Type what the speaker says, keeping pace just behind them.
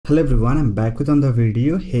Hello everyone, I'm back with another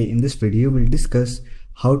video. Hey, in this video we'll discuss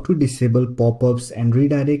how to disable pop-ups and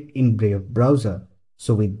redirect in Brave browser.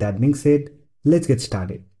 So with that being said, let's get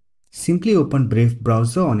started. Simply open Brave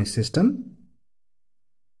browser on a system.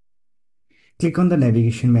 Click on the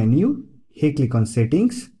navigation menu. Here click on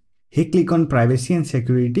settings. Here click on privacy and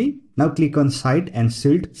security. Now click on site and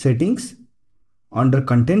shield settings. Under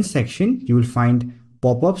content section, you will find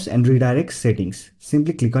pop-ups and redirect settings.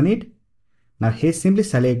 Simply click on it. Now here simply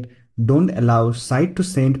select don't allow site to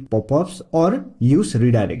send pop-ups or use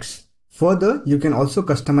redirects. Further, you can also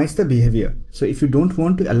customize the behavior. So if you don't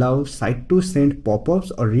want to allow site to send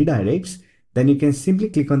pop-ups or redirects, then you can simply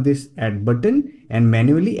click on this add button and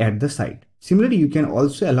manually add the site. Similarly, you can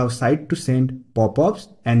also allow site to send pop-ups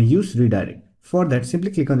and use redirect. For that,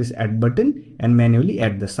 simply click on this add button and manually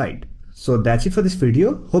add the site. So that's it for this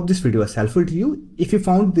video. Hope this video was helpful to you. If you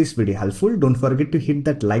found this video helpful, don't forget to hit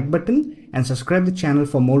that like button and subscribe the channel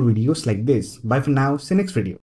for more videos like this. Bye for now. See you next video.